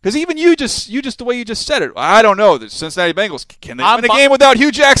here? Because even you just the way you just said it, I don't know. The Cincinnati Bengals, can they win a game without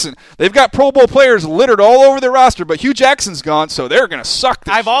Hugh Jackson? They've got Pro Bowl players littered all over their roster, but Hugh Jackson's gone, so they're going to suck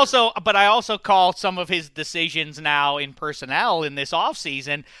this year. I also call some of his decisions now in personnel in this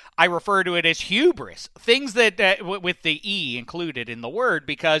offseason, I refer to it as hubris. Things that, with the E included in the word,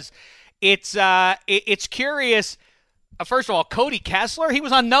 because it's curious. First of all, Cody Kessler, he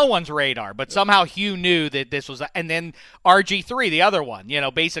was on no one's radar, but somehow Hugh knew that this was, and then RG3, the other one,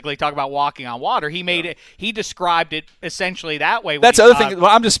 basically talk about walking on water. He described it essentially that way. That's the other thing.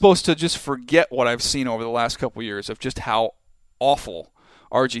 I'm just supposed to just forget what I've seen over the last couple of years of just how awful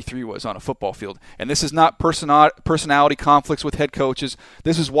RG3 was on a football field. And this is not personality conflicts with head coaches.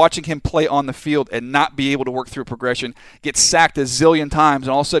 This is watching him play on the field and not be able to work through progression, get sacked a zillion times,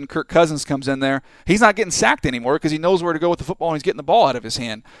 and all of a sudden Kirk Cousins comes in there. He's not getting sacked anymore because he knows where to go with the football and he's getting the ball out of his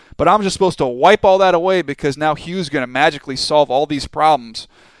hand. But I'm just supposed to wipe all that away because now Hugh's going to magically solve all these problems.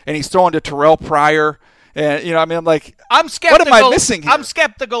 And he's throwing to Terrell Pryor. And, I'm like, I'm skeptical. What am I missing here? I'm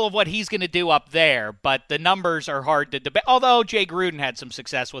skeptical of what he's going to do up there, but the numbers are hard to debate. Although Jay Gruden had some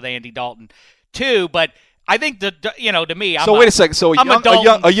success with Andy Dalton, too. But I think to me, wait a second. So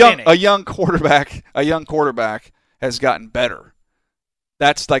a young quarterback has gotten better.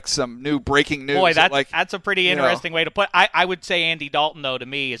 That's like some new breaking news. Boy, that's a pretty interesting way to put it. I would say Andy Dalton, though, to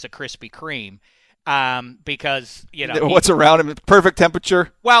me, is a Krispy Kreme. Because, what's around him, perfect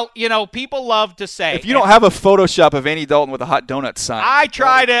temperature. Well, people love to say, if you don't have a Photoshop of Andy Dalton with a hot donut sign, I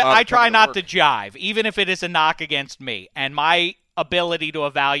try not to jive, even if it is a knock against me. And my ability to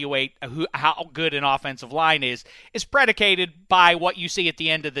evaluate how good an offensive line is predicated by what you see at the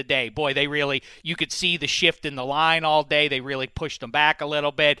end of the day. Boy, you could see the shift in the line all day. They really pushed them back a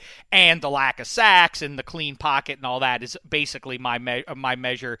little bit, and the lack of sacks and the clean pocket and all that is basically my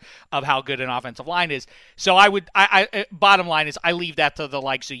measure of how good an offensive line is. So bottom line is I leave that to the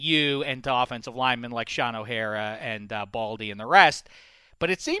likes of you and to offensive linemen like Sean O'Hara and Baldy and the rest. But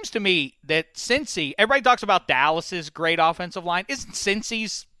it seems to me that Cincy, everybody talks about Dallas's great offensive line. Isn't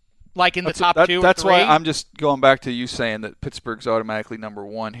Cincy's like in the top 2 or 3? That's why I'm just going back to you saying that Pittsburgh's automatically number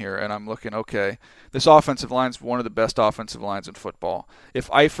 1 here, and I'm looking, okay, this offensive line's one of the best offensive lines in football. If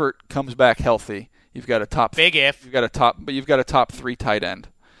Eifert comes back healthy, you've got a top big if. You've got a top 3 tight end.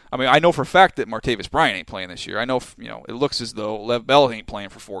 I mean, I know for a fact that Martavis Bryant ain't playing this year. I know, it looks as though Lev Bell ain't playing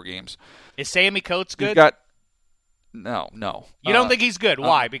for 4 games. Is Sammy Coates good? No. You don't think he's good?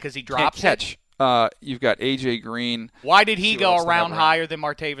 Why? Because he drops catch. You've got A.J. Green. Why did he go around higher than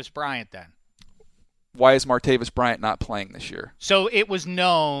Martavis Bryant then? Why is Martavis Bryant not playing this year? So it was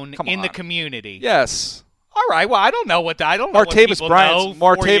known in the community. Yes. All right. Well, I don't know what Martavis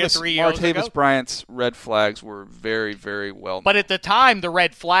Bryant's red flags were very, very well known. But at the time, the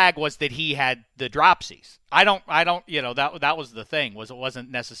red flag was that he had the dropsies. I don't. That was the thing. It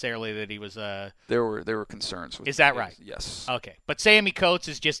wasn't necessarily that he was a. There were concerns with. Is that right? Yes. Okay, but Sammy Coates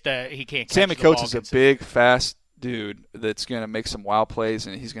is just he can't. Catch Sammy the Coates ball is a big, fast dude that's going to make some wild plays,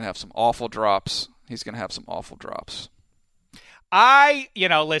 and he's going to have some awful drops. Listen.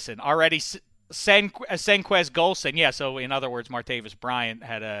 Already. Senquez Golson, yeah. So in other words, Martavis Bryant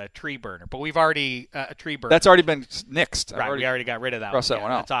had a tree burner, but we've already a tree burner. That's already been nixed. Right, we already got rid of that. Cross that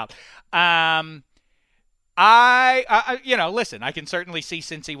one out. That's out. Listen, I can certainly see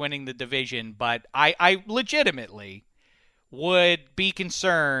Cincy winning the division, but I legitimately would be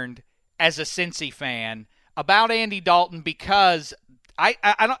concerned as a Cincy fan about Andy Dalton because. I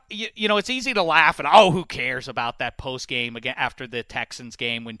don't, it's easy to laugh and, who cares about that post game again after the Texans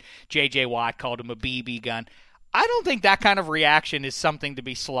game when J.J. Watt called him a BB gun. I don't think that kind of reaction is something to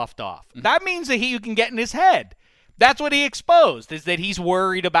be sloughed off. That means that you can get in his head. That's what he exposed, is that he's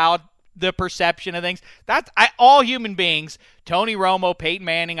worried about the perception of things. All human beings, Tony Romo, Peyton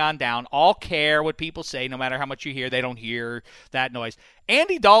Manning on down, all care what people say no matter how much you hear. They don't hear that noise.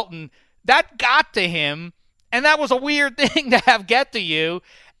 Andy Dalton, that got to him. And that was a weird thing to have get to you.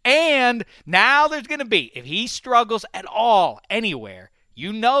 And now there's going to be, if he struggles at all anywhere,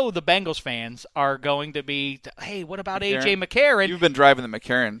 the Bengals fans are going to be, hey, what about A.J. McCarron? You've been driving the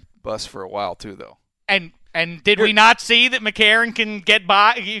McCarron bus for a while, too, though. And did we not see that McCarron can get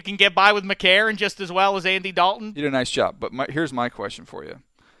by? You can get by with McCarron just as well as Andy Dalton? You did a nice job. But here's my question for you.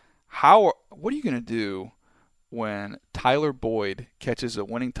 What are you going to do when Tyler Boyd catches a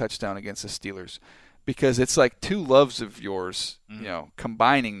winning touchdown against the Steelers? Because it's like 2 loves of yours,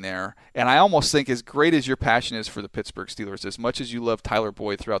 combining there. And I almost think as great as your passion is for the Pittsburgh Steelers, as much as you love Tyler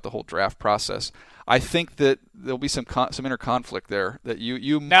Boyd throughout the whole draft process, I think that there'll be some inner conflict there that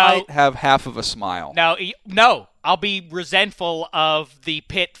you might have half of a smile. No, I'll be resentful of the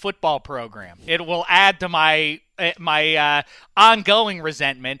Pitt football program. It will add to my ongoing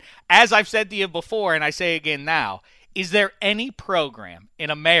resentment. As I've said to you before, and I say again now, is there any program in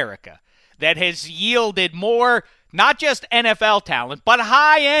America that has yielded more, not just NFL talent, but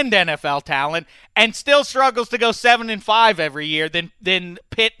high-end NFL talent, and still struggles to go 7-5 every year than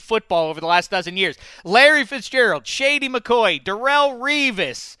Pitt football over the last dozen years? Larry Fitzgerald, Shady McCoy, Darrelle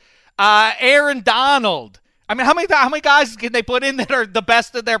Revis, Aaron Donald. I mean, how many guys can they put in that are the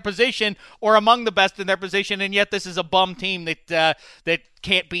best in their position or among the best in their position, and yet this is a bum team that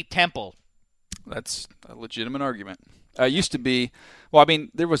can't beat Temple? That's a legitimate argument. Used to be,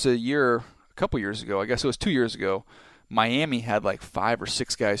 there was a couple years ago, I guess it was 2 years ago, Miami had like 5 or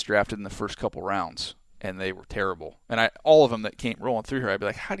 6 guys drafted in the first couple rounds, and they were terrible. And all of them that came rolling through here, I'd be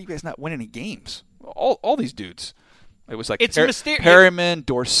like, how do you guys not win any games? All these dudes. It was like Perriman,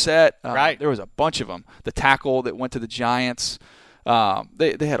 Dorsett. Right. There was a bunch of them. The tackle that went to the Giants.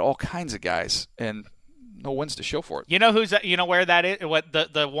 They had all kinds of guys, and no wins to show for it. You know where that is? What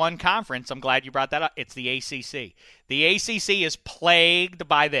the one conference? I'm glad you brought that up. It's the ACC. The ACC is plagued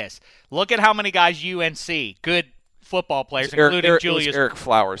by this. Look at how many guys UNC, good football players, It's including Eric, Julius. It was Eric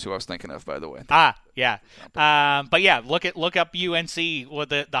Flowers, who I was thinking of, by the way. Yeah. But yeah, look up UNC with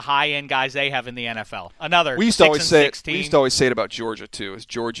the high end guys they have in the NFL. Another We used to always say 6-6 team. we used to always say it about Georgia too. Is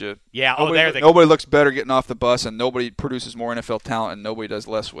Georgia? Yeah. Nobody looks better getting off the bus, and nobody produces more NFL talent, and nobody does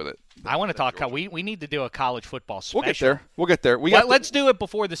less with it. I want to talk. We need to do a college football special. We'll get there. Let's do it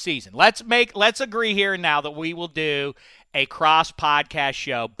before the season. Let's agree here and now that we will do a cross podcast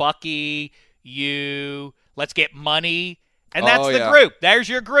show. Bucky, you. Let's get money. And that's the group. There's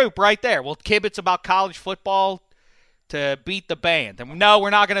your group right there. We'll kibitz about college football to beat the band. And no, we're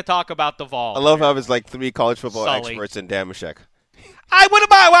not going to talk about the Vol. I love how there's like 3 college football Sully. experts in Damashek.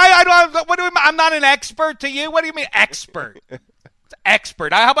 I'm not an expert to you. What do you mean expert?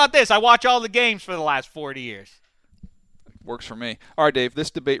 Expert. How about this? I watch all the games for the last 40 years. Works for me. All right, Dave.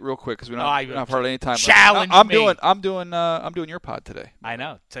 This debate real quick because we don't have hardly any time. Challenge me. I'm doing your pod today. I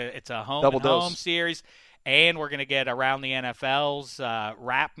know. It's a home Double and home dose. series. And we're going to get Around the NFL's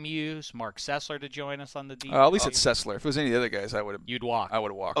rap muse, Mark Sessler, to join us on the deep. At least it's Sessler. If it was any of the other guys, I would have. You'd walk. I would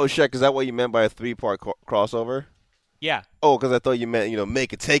have walked. Oh, Shaq, is that what you meant by a 3-part crossover? Yeah. Oh, because I thought you meant,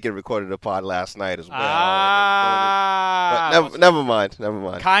 Make It Take It recorded a pod last night as well. But never mind.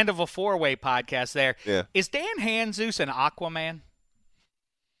 Kind of a 4-way podcast there. Yeah. Is Dan Hanzus an Aquaman?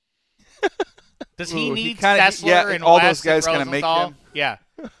 Does he need kinda, Sessler and all West those guys and kind of make Rosenthal? him? Yeah.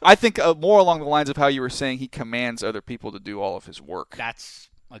 I think more along the lines of how you were saying he commands other people to do all of his work. That's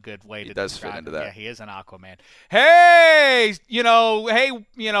a good way to He does describe fit into it. that. Yeah, he is an Aquaman. Hey,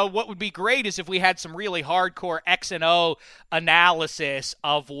 what would be great is if we had some really hardcore X and O analysis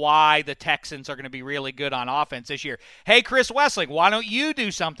of why the Texans are going to be really good on offense this year. Hey, Chris Wessling, why don't you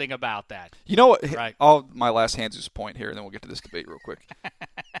do something about that? You know what? Right. My last Hanzus point here, and then we'll get to this debate real quick.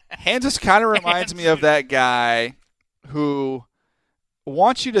 Hanzus kind of reminds me of that guy who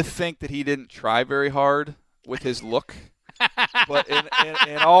wants you to think that he didn't try very hard with his look. But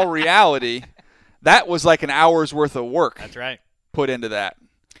in all reality, that was like an hour's worth of work. That's right. Put into that.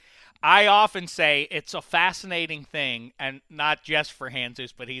 I often say it's a fascinating thing, and not just for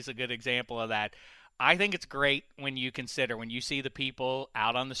Hanzus, but he's a good example of that. I think it's great when you see the people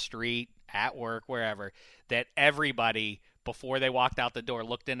out on the street, at work, wherever, that everybody, before they walked out the door,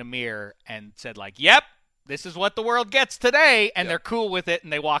 looked in a mirror and said, like, yep, this is what the world gets today, and they're cool with it,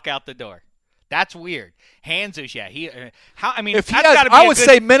 and they walk out the door. That's weird. Hanzus, I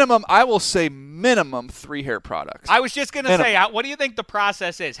will say minimum 3 hair products. I was just going to say, what do you think the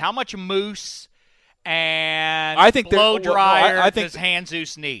process is? How much mousse and blow dryer does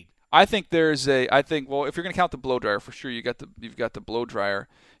Hanzus need? I think if you're going to count the blow dryer, for sure you've got the blow dryer.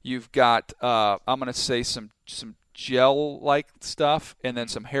 You've got I'm going to say some gel-like stuff and then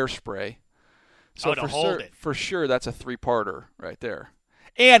some hairspray. So for sure that's a 3-parter right there.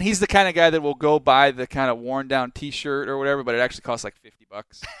 And he's the kind of guy that will go buy the kind of worn-down T-shirt or whatever, but it actually costs like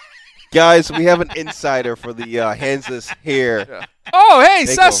 $50. Guys, we have an insider for the Hanzus hair. Yeah. Oh, hey,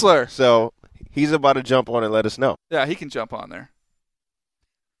 Sessler. So he's about to jump on and let us know. Yeah, he can jump on there.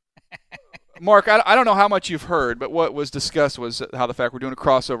 Mark, I don't know how much you've heard, but what was discussed was how the fact we're doing a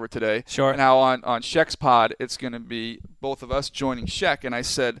crossover today. Sure. And how on Sheck's pod, it's going to be both of us joining Sheck. And I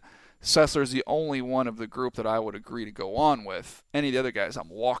said, Sessler's the only one of the group that I would agree to go on with. Any of the other guys, I'm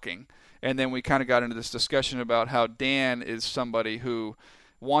walking. And then we kind of got into this discussion about how Dan is somebody who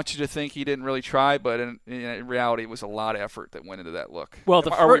wants you to think he didn't really try, but in reality, it was a lot of effort that went into that look. Well,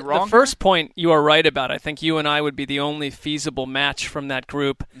 Are we wrong the first point you are right about. I think you and I would be the only feasible match from that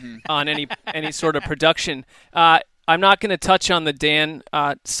group on any sort of production. I'm not going to touch on the Dan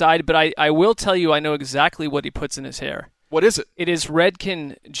side, but I will tell you I know exactly what he puts in his hair. What is it? It is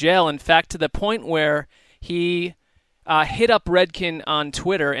Redken gel. In fact, to the point where he hit up Redken on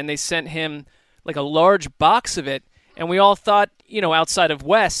Twitter, and they sent him like a large box of it, and we all thought, outside of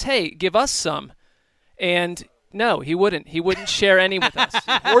Wes, hey, give us some. And no, he wouldn't. He wouldn't share any with us.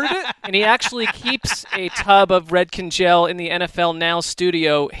 He hoarded it, and he actually keeps a tub of Redken gel in the NFL Now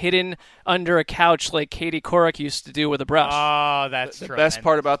studio hidden under a couch like Katie Couric used to do with a brush. Oh, that's the best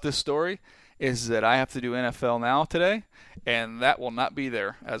part about this story is that I have to do NFL Now today, and that will not be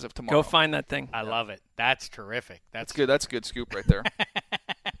there as of tomorrow. Go find that thing. I love it. That's terrific. That's good. That's a good scoop right there.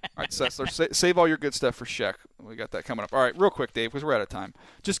 All right, Sessler, save all your good stuff for Sheck. We got that coming up. All right, real quick, Dave, because we're out of time.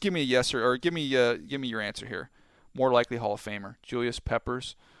 Just give me a yes or give me your answer here. More likely Hall of Famer, Julius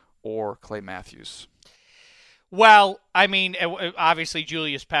Peppers or Clay Matthews? Well, I mean, obviously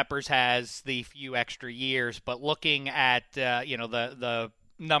Julius Peppers has the few extra years, but looking at the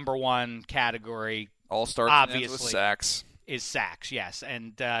number one category, All-Star obviously with sacks. Is sacks, yes.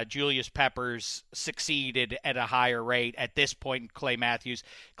 And Julius Peppers succeeded at a higher rate at this point in Clay Matthews.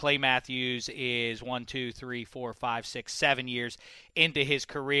 Clay Matthews is 7 years into his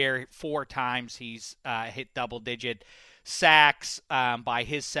career. 4 times he's hit double-digit sacks. By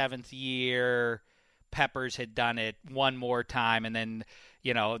his 7th year, Peppers had done it one more time, and then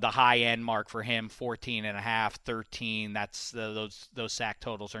the high-end mark for him, 14.5, 13. That's those sack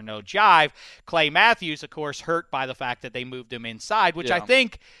totals are no jive. Clay Matthews, of course, hurt by the fact that they moved him inside, which I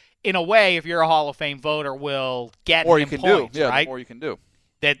think, in a way, if you're a Hall of Fame voter, will get him points, right? The more you can do.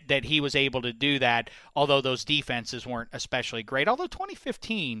 That he was able to do that, although those defenses weren't especially great. Although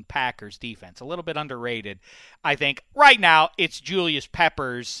 2015 Packers defense, a little bit underrated, I think. Right now, it's Julius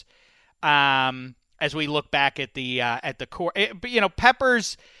Peppers. As we look back at the core, but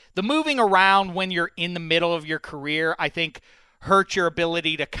Peppers, the moving around when you're in the middle of your career, I think hurts your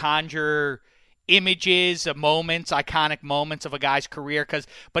ability to conjure images of moments, iconic moments of a guy's career.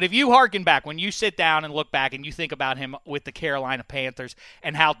 But if you harken back, when you sit down and look back and you think about him with the Carolina Panthers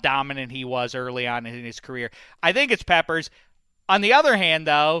and how dominant he was early on in his career, I think it's Peppers. On the other hand,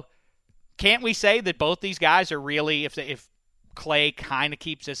 though, can't we say that both these guys are really, if Clay kind of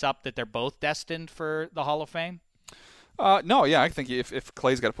keeps this up, that they're both destined for the Hall of Fame? No, yeah, I think if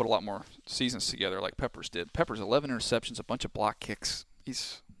Clay's got to put a lot more seasons together like Peppers did. Peppers, 11 interceptions, a bunch of block kicks.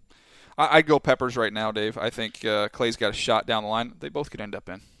 I'd go Peppers right now, Dave. I think Clay's got a shot down the line. They both could end up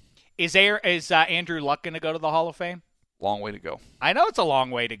in. Is Andrew Luck going to go to the Hall of Fame? Long way to go. I know it's a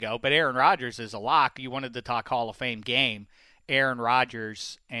long way to go, but Aaron Rodgers is a lock. You wanted to talk Hall of Fame game. Aaron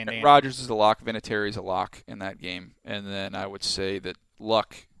Rodgers Rodgers is a lock. Vinatieri is a lock in that game, and then I would say that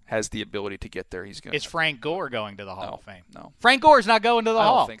Luck has the ability to get there. Is Frank Gore going to the Hall of Fame? No. Frank Gore's not going to the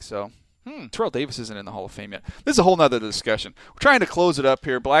Hall. I don't think so. Terrell Davis isn't in the Hall of Fame yet. This is a whole nother discussion. We're trying to close it up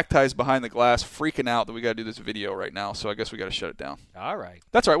here. Black Tie's behind the glass, freaking out that we got to do this video right now, so I guess we got to shut it down. All right.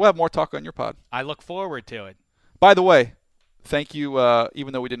 That's all right. We'll have more talk on your pod. I look forward to it. By the way, thank you,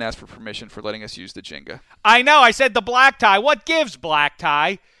 even though we didn't ask for permission, for letting us use the Jenga. I know. I said the Black Tie. What gives, Black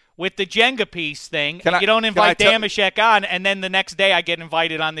Tie, with the Jenga piece thing? You don't invite Damashek on, and then the next day I get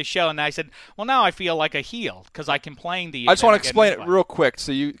invited on this show, and I said, well, now I feel like a heel because I complained to you. I just want to explain it real quick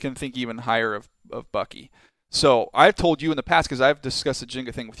so you can think even higher of Bucky. So I've told you in the past, because I've discussed the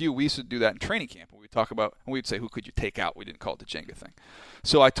Jenga thing with you, we used to do that in training camp. We'd talk about, and we'd say, who could you take out? We didn't call it the Jenga thing.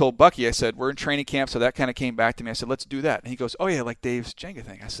 So I told Bucky, I said, we're in training camp, so that kind of came back to me. I said, let's do that. And he goes, oh, yeah, like Dave's Jenga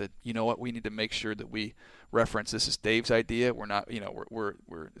thing. I said, you know what? We need to make sure that we reference this is Dave's idea. We're not, we're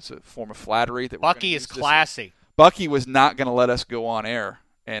it's a form of flattery. That Bucky is classy. Bucky was not going to let us go on air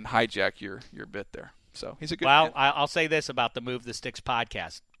and hijack your bit there. So he's a good man. I'll say this about the Move the Sticks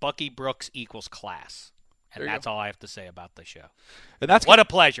podcast. Bucky Brooks equals class. And that's all I have to say about the show. And that's what a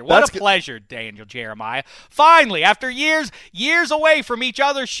pleasure. What a pleasure, Daniel Jeremiah. Finally, after years away from each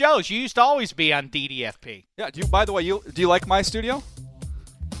other's shows, you used to always be on DDFP. Yeah. By the way, do you like my studio?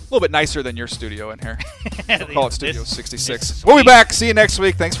 A little bit nicer than your studio in here. We'll call it Studio 66. We'll be back. See you next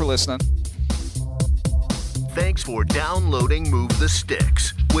week. Thanks for listening. Thanks for downloading Move the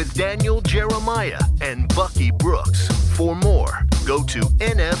Sticks with Daniel Jeremiah and Bucky Brooks. For more, go to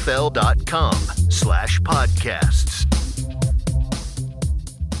NFL.com/podcasts.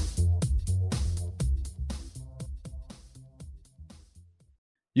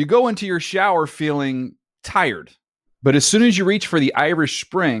 You go into your shower feeling tired, but as soon as you reach for the Irish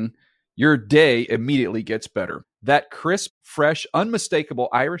Spring, your day immediately gets better. That crisp, fresh, unmistakable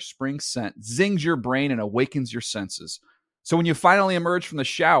Irish Spring scent zings your brain and awakens your senses. So when you finally emerge from the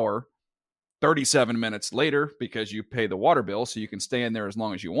shower 37 minutes later, because you pay the water bill so you can stay in there as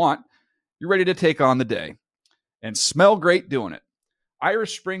long as you want, you're ready to take on the day and smell great doing it.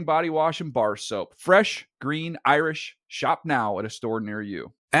 Irish Spring Body Wash and Bar Soap. Fresh, green, Irish. Shop now at a store near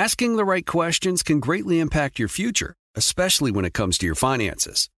you. Asking the right questions can greatly impact your future, especially when it comes to your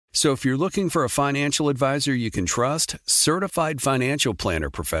finances. So if you're looking for a financial advisor you can trust, certified financial planner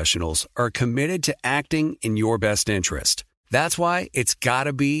professionals are committed to acting in your best interest. That's why it's got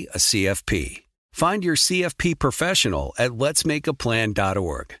to be a CFP. Find your CFP professional at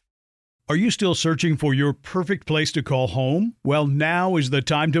letsmakeaplan.org. Are you still searching for your perfect place to call home? Well, now is the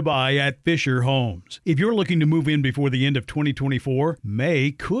time to buy at Fisher Homes. If you're looking to move in before the end of 2024,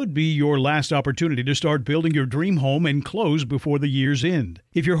 May could be your last opportunity to start building your dream home and close before the year's end.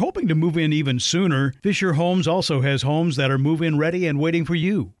 If you're hoping to move in even sooner, Fisher Homes also has homes that are move-in ready and waiting for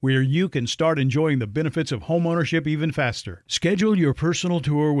you, where you can start enjoying the benefits of homeownership even faster. Schedule your personal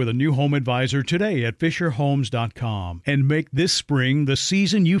tour with a new home advisor today at FisherHomes.com and make this spring the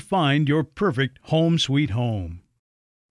season you find your perfect home sweet home.